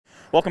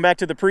Welcome back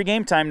to the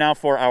pregame. Time now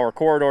for our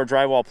Corridor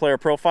Drywall Player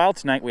Profile.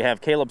 Tonight we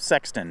have Kaleb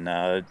Sexton,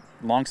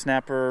 long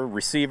snapper,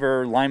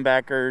 receiver,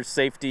 linebacker,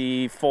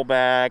 safety,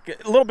 fullback,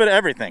 a little bit of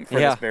everything for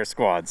this Bears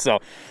squad. So,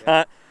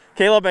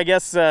 Kaleb, I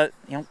guess,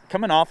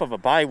 coming off of a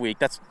bye week,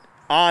 that's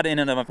odd in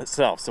and of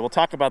itself. So we'll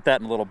talk about that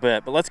in a little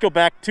bit. But let's go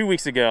back 2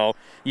 weeks ago.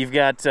 You've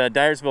got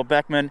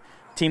Dyersville-Beckman.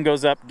 Team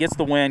goes up, gets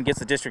the win, gets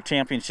the district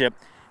championship.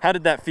 How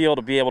did that feel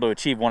to be able to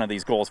achieve one of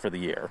these goals for the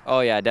year? Oh,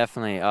 yeah,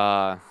 definitely.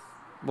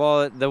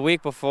 Well, the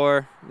week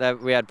before that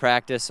we had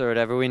practice or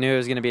whatever, we knew it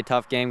was going to be a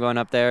tough game going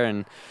up there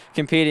and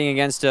competing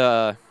against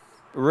a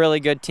really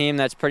good team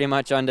that's pretty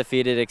much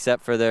undefeated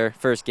except for their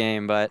first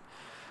game. But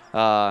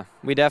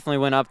we definitely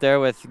went up there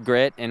with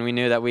grit, and we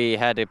knew that we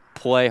had to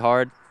play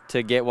hard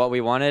to get what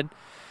we wanted.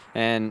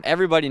 And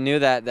everybody knew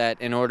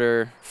that in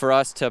order for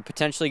us to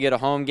potentially get a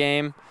home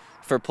game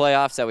for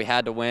playoffs, that we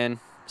had to win.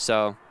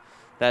 So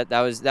that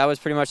was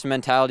pretty much the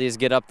mentality, is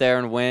get up there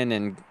and win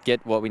and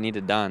get what we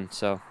needed done.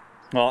 So,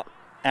 well,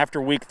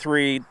 after week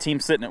 3, team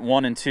sitting at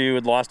 1-2,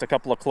 had lost a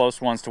couple of close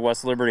ones to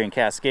West Liberty and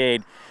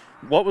Cascade.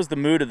 What was the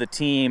mood of the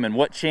team, and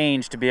what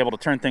changed to be able to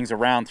turn things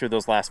around through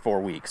those last 4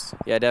 weeks?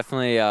 Yeah,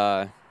 definitely.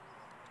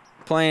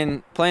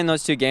 Playing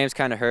those 2 games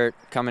kind of hurt,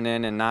 coming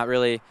in and not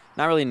really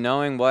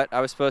knowing what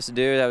I was supposed to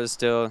do. That was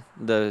still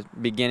the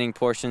beginning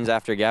portions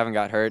after Gavin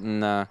got hurt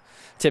in the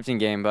Tipton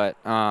game. But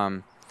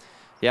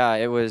yeah,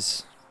 it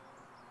was.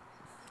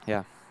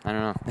 Yeah. I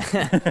don't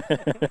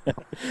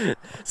know.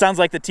 Sounds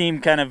like the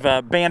team kind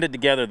of banded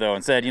together, though,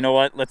 and said, you know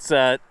what, let's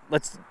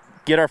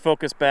get our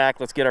focus back,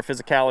 let's get our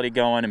physicality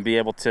going and be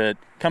able to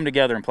come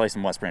together and play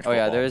some West Branch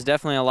football. Oh, yeah, there was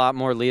definitely a lot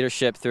more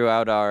leadership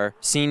throughout our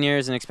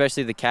seniors, and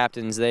especially the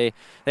captains. They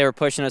were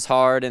pushing us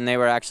hard, and they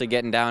were actually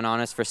getting down on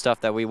us for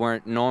stuff that we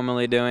weren't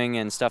normally doing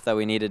and stuff that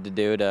we needed to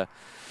do to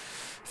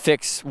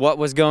fix what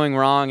was going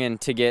wrong and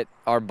to get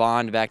our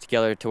bond back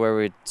together to where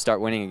we'd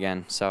start winning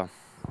again. So.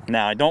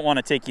 Now, I don't want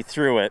to take you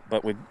through it,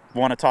 but we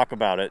want to talk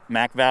about it.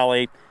 Mac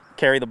Valley,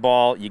 carry the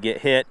ball, you get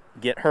hit,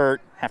 get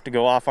hurt, have to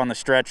go off on the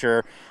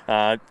stretcher.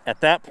 At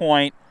that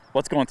point,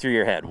 what's going through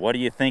your head? What are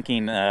you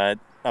thinking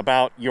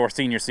about your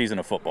senior season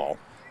of football?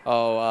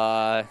 Oh,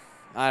 I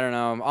don't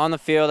know. On the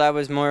field, I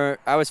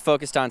was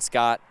focused on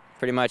Scott.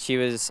 Pretty much,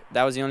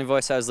 that was the only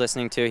voice I was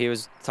listening to. He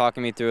was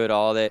talking me through it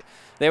all.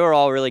 They were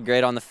all really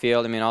great on the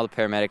field. I mean, all the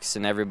paramedics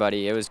and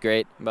everybody. It was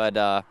great,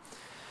 but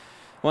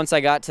once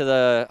I got to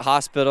the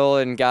hospital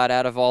and got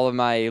out of all of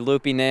my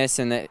loopiness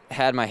and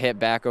had my hip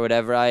back or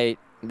whatever,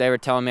 they were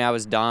telling me I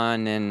was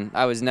done and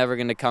I was never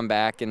going to come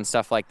back and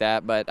stuff like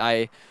that. But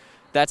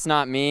that's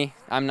not me.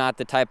 I'm not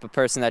the type of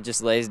person that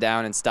just lays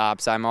down and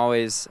stops. I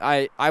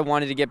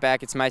wanted to get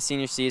back. It's my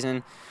senior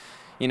season.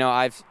 You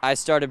know, I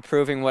started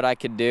proving what I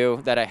could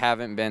do that I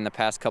haven't been the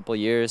past couple of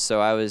years.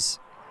 So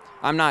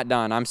I'm not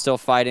done. I'm still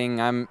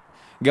fighting. I'm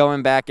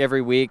going back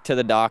every week to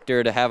the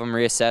doctor to have them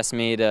reassess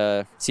me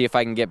to see if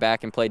I can get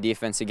back and play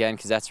defense again,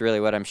 because that's really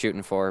what I'm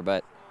shooting for.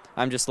 But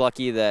I'm just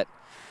lucky that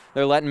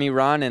they're letting me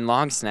run and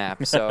long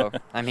snap. So,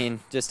 I mean,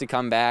 just to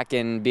come back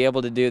and be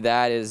able to do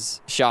that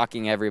is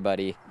shocking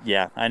everybody.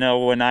 Yeah, I know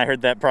when I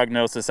heard that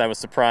prognosis, I was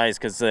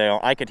surprised because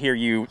I could hear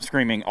you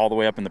screaming all the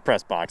way up in the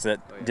press box.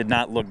 That did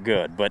not look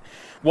good. But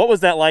what was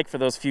that like for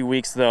those few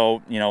weeks,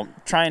 though,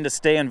 trying to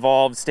stay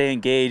involved, stay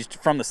engaged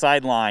from the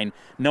sideline,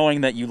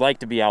 knowing that you like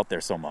to be out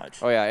there so much?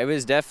 Oh, yeah, it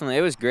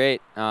was great.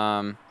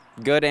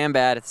 Good and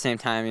bad at the same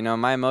time.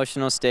 My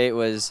emotional state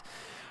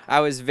I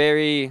was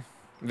very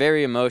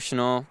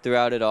emotional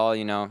throughout it all.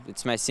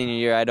 It's my senior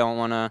year. I don't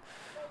want to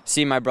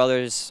see my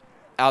brothers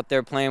out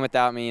there playing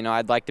without me.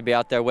 I'd like to be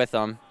out there with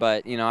them,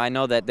 but I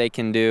know that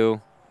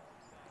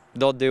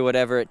they'll do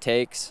whatever it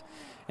takes,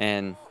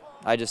 and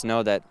I just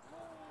know that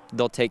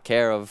they'll take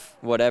care of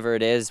whatever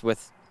it is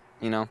with,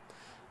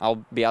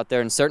 I'll be out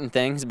there in certain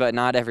things, but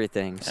not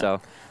everything. Yeah.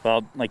 So,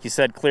 well, like you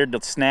said, cleared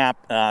the snap.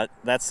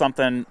 That's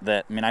something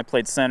that, I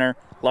played center.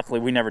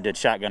 Luckily, we never did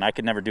shotgun. I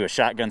could never do a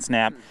shotgun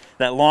snap.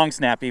 That long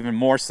snap, even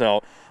more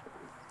so.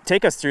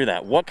 Take us through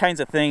that. What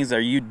kinds of things are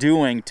you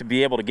doing to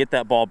be able to get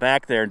that ball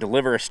back there and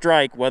deliver a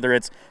strike, whether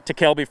it's to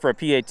Kelby for a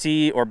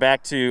PAT or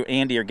back to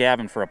Andy or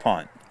Gavin for a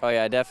punt? Oh,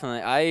 yeah,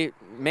 definitely.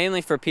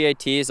 Mainly for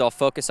PATs, I'll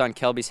focus on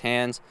Kelby's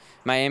hands.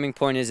 My aiming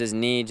point is his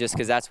knee, just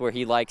because that's where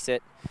he likes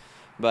it.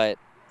 But,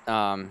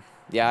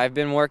 yeah, I've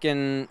been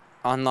working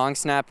on long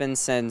snapping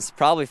since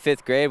probably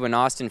 5th grade when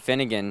Austin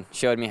Finnegan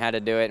showed me how to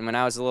do it. And when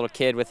I was a little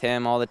kid with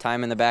him all the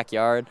time in the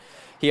backyard,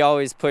 he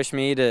always pushed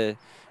me to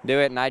do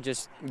it, and I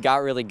just got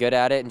really good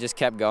at it and just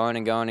kept going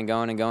and going and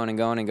going and going and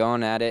going and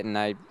going at it. And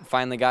I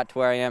finally got to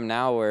where I am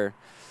now where,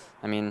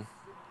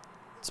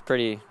 it's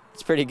pretty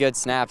good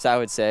snaps, I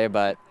would say,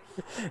 but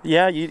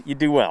yeah, you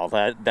do well.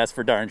 That's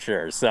for darn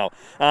sure. So,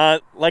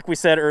 like we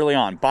said early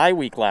on, bye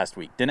week last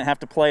week. Didn't have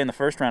to play in the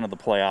first round of the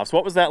playoffs.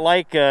 What was that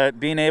like,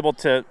 being able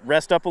to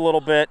rest up a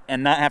little bit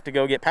and not have to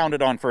go get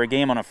pounded on for a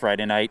game on a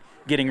Friday night,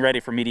 getting ready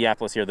for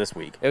Mediapolis here this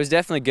week? It was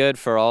definitely good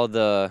for all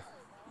the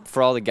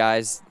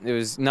guys. It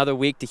was another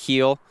week to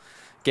heal.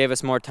 gave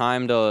us more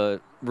time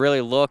to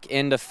really look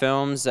into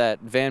films at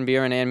Van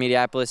Buren and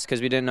Mediapolis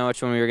because we didn't know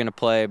which one we were going to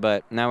play,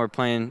 but now we're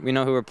playing. We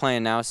know who we're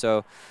playing now,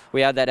 so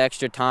we had that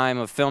extra time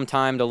of film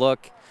time to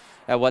look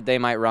at what they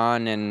might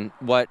run and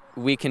what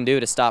we can do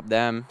to stop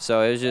them.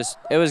 So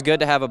it was good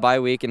to have a bye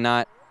week and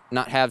not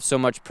have so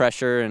much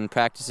pressure, and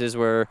practices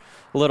were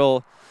a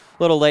little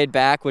laid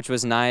back, which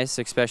was nice,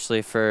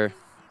 especially for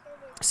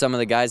some of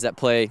the guys that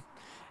play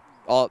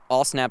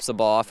all snaps of the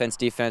ball, offense,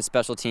 defense,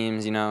 special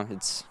teams. You know,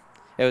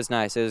 it was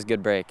nice. It was a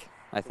good break,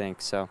 I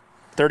think. So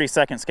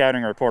 30-second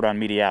scouting report on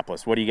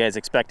Mediapolis. What are you guys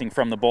expecting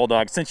from the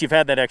Bulldogs since you've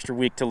had that extra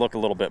week to look a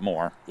little bit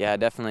more? Yeah,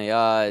 definitely.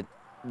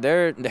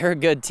 They're a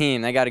good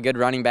team. They got a good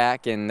running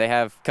back and they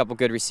have a couple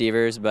good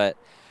receivers. But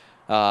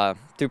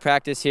through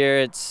practice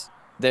here,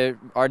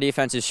 our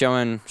defense is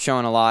showing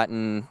a lot,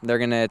 and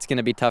it's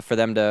gonna be tough for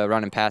them to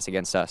run and pass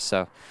against us.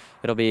 So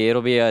it'll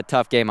be a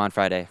tough game on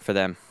Friday for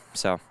them.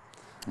 So.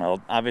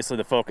 Well, obviously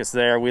the focus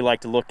there, we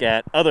like to look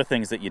at other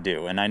things that you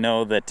do. And I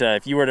know that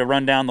if you were to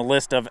run down the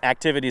list of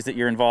activities that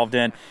you're involved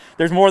in,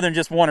 there's more than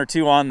just one or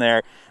two on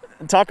there.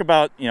 Talk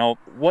about,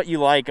 what you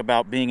like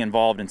about being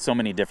involved in so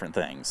many different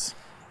things.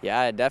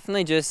 Yeah,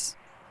 definitely just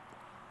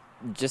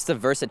the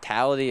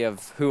versatility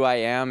of who I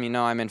am.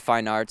 I'm in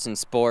fine arts and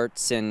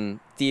sports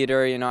and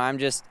theater. I'm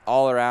just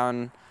all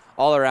around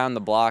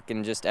the block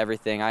and just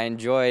everything. I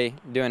enjoy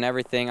doing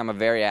everything. I'm a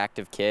very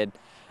active kid.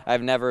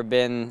 I've never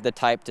been the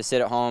type to sit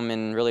at home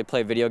and really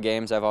play video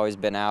games. I've always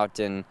been out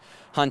and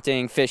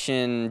hunting,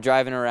 fishing,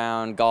 driving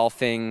around.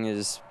 Golfing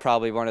is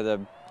probably one of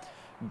the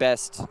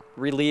best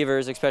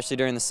relievers, especially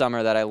during the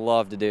summer, that I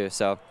love to do.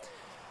 So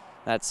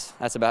that's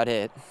about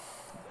it.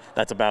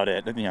 That's about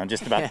it.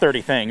 Just about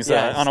 30 things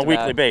on a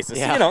weekly basis.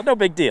 Yeah. No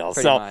big deal.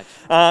 Pretty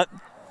much.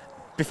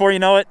 Before you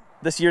know it,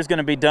 this year's going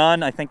to be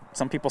done. I think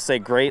some people say,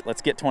 great,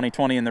 let's get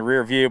 2020 in the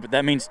rear view, but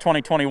that means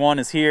 2021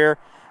 is here.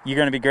 You're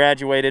going to be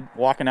graduated,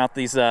 walking out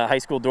these high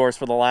school doors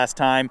for the last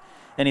time.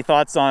 Any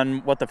thoughts on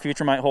what the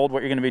future might hold,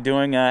 what you're going to be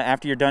doing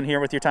after you're done here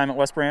with your time at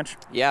West Branch?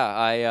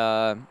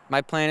 Yeah,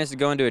 my plan is to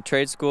go into a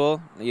trade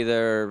school,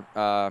 either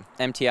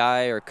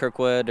MTI or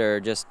Kirkwood or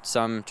just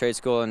some trade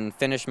school, and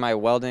finish my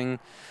welding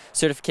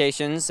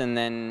certifications, and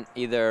then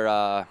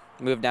either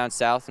move down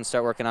south and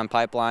start working on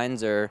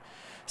pipelines, or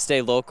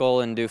stay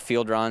local and do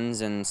field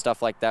runs and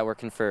stuff like that,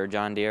 working for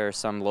John Deere or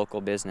some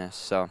local business.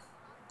 So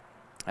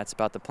that's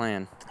about the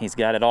plan. He's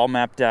got it all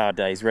mapped out.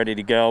 He's ready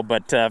to go.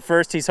 But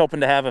first, he's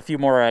hoping to have a few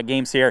more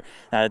games here,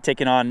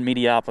 taking on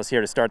Mediapolis here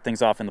to start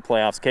things off in the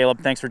playoffs.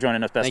 Caleb, thanks for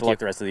joining us. Best of luck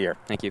the rest of the year.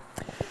 Thank you.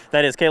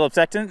 That is Kaleb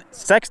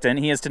Sexton.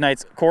 He is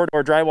tonight's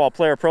Corridor Drywall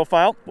Player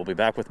Profile. We'll be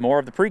back with more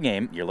of the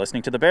pregame. You're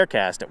listening to the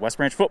Bearcast at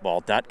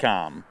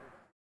westbranchfootball.com.